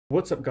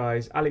What's up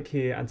guys, Alec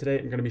here, and today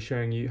I'm going to be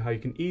showing you how you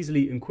can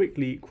easily and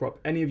quickly crop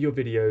any of your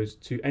videos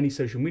to any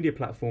social media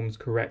platform's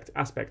correct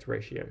aspect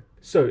ratio.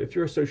 So if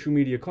you're a social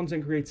media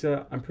content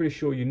creator, I'm pretty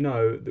sure you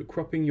know that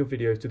cropping your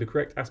videos to the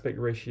correct aspect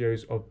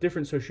ratios of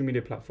different social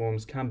media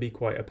platforms can be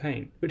quite a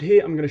pain. But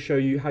here I'm going to show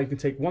you how you can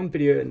take one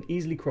video and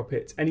easily crop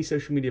it to any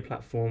social media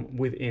platform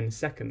within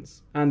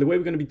seconds. And the way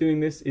we're going to be doing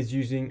this is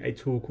using a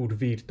tool called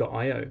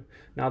VEED.io.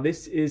 Now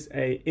this is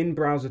a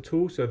in-browser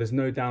tool, so there's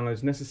no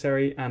downloads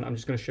necessary, and I'm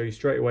just going to show you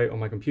straight away on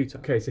my computer.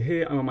 Okay, so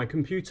here I'm on my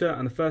computer,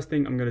 and the first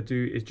thing I'm going to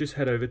do is just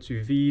head over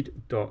to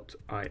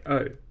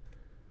VEED.io.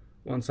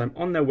 Once I'm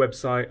on their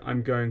website,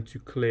 I'm going to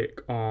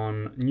click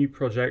on New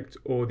Project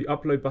or the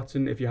Upload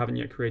button if you haven't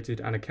yet created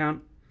an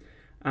account.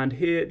 And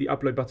here the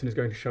Upload button is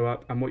going to show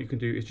up, and what you can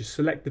do is just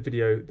select the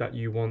video that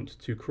you want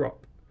to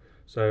crop.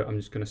 So I'm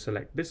just going to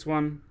select this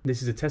one.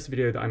 This is a test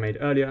video that I made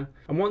earlier.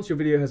 And once your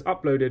video has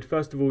uploaded,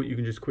 first of all, you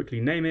can just quickly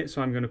name it.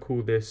 So I'm going to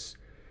call this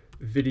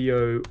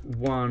video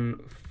 1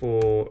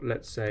 for,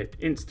 let's say,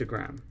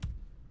 Instagram.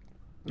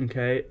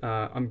 Okay,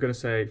 I'm going to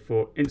say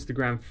for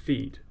Instagram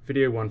feed,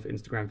 video 1 for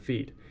Instagram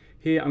feed.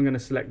 Here I'm going to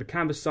select the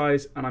canvas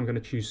size, and I'm going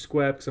to choose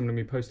square because I'm going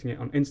to be posting it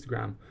on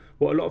Instagram.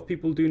 What a lot of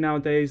people do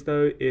nowadays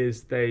though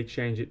is they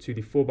change it to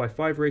the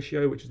 4:5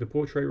 ratio, which is the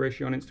portrait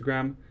ratio on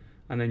Instagram,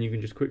 and then you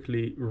can just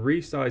quickly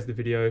resize the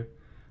video.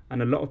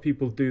 And a lot of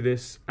people do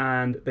this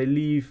and they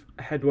leave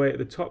a headway at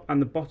the top and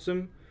the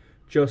bottom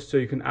just so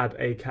you can add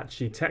a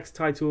catchy text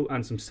title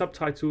and some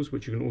subtitles,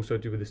 which you can also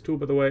do with this tool,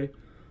 by the way.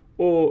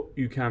 Or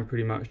you can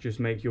pretty much just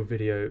make your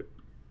video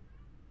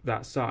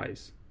that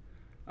size.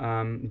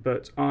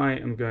 But I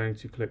am going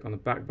to click on the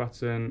back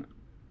button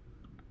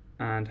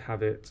and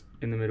have it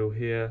in the middle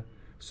here,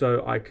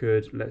 so I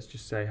could, let's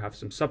just say, have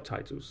some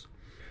subtitles.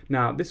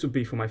 Now this would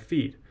be for my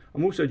feed.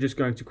 I'm also just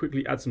going to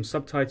quickly add some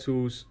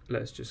subtitles.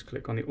 Let's just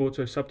click on the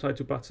auto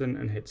subtitle button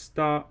and hit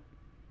start.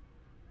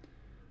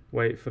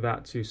 Wait for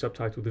that to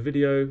subtitle the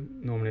video.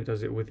 Normally it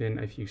does it within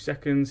a few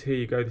seconds. Here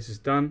you go, this is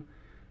done.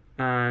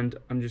 And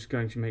I'm just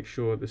going to make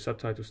sure the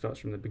subtitle starts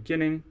from the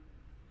beginning.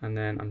 And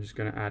then I'm just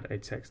going to add a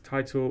text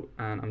title,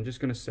 and I'm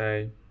just going to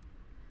say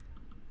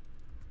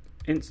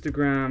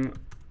Instagram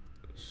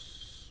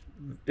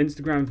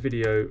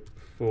video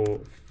for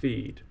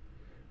feed.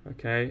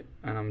 Okay,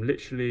 and I'm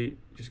literally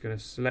just going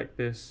to select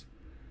this,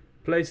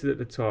 place it at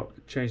the top,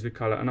 change the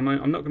color, and I'm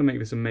not going to make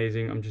this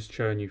amazing, I'm just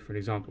showing you for an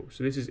example.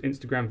 So this is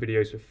Instagram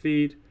videos for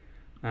feed,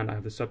 and I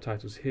have the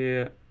subtitles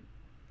here.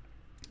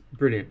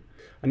 Brilliant.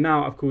 And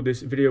now I've called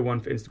this video 1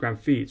 for Instagram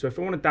feed. So if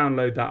I want to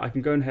download that, I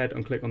can go ahead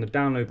and click on the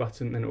download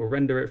button, and it will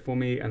render it for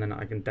me, and then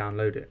I can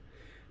download it.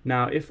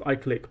 Now if I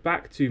click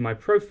back to my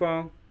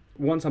profile,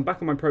 once I'm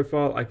back on my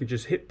profile, I can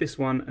just hit this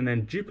one and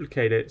then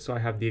duplicate it so I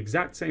have the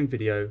exact same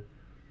video.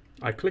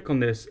 I click on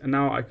this, and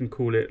now I can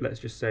call it, let's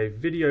just say,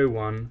 video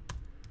 1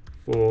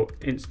 for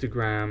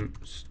Instagram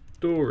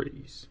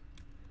stories.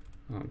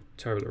 Oh, I'm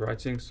terrible at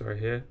writing, sorry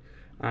here.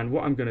 And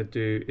what I'm going to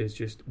do is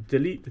just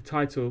delete the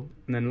title,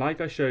 and then like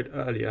I showed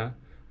earlier,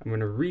 I'm going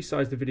to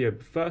resize the video.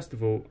 But first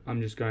of all,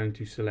 I'm just going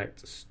to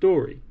select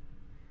story.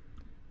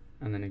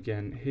 And then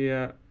again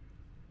here.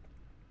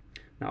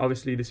 Now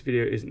obviously this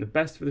video isn't the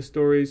best for the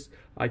stories.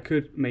 I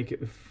could make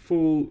it the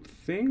full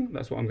thing.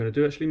 That's what I'm going to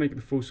do, actually, make it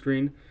the full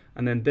screen.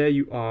 And then there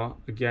you are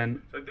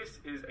again. So this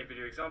is a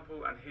video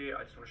example, and here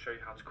I just want to show you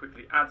how to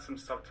quickly add some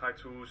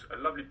subtitles, a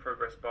lovely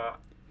progress bar.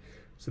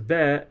 So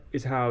there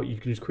is how you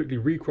can just quickly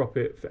recrop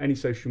it for any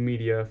social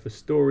media, for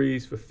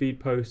stories, for feed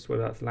posts,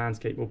 whether that's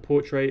landscape or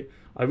portrait.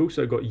 I've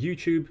also got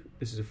YouTube.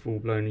 This is a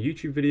full-blown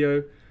YouTube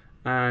video.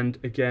 And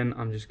again,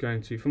 I'm just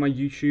going to, for my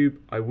YouTube,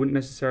 I wouldn't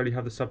necessarily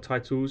have the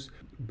subtitles,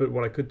 but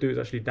what I could do is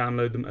actually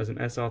download them as an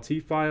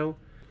SRT file.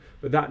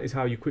 But that is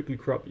how you quickly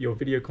crop your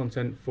video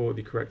content for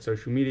the correct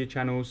social media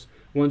channels.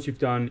 Once you've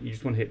done, you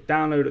just want to hit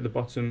download at the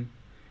bottom.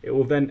 It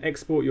will then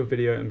export your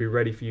video and be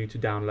ready for you to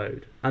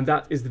download. And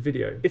that is the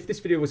video. If this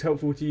video was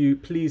helpful to you,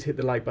 please hit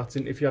the like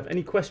button. If you have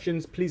any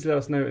questions, please let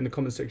us know in the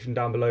comment section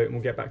down below, and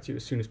we'll get back to you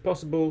as soon as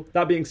possible.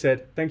 That being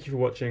said, thank you for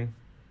watching.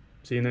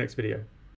 See you in the next video.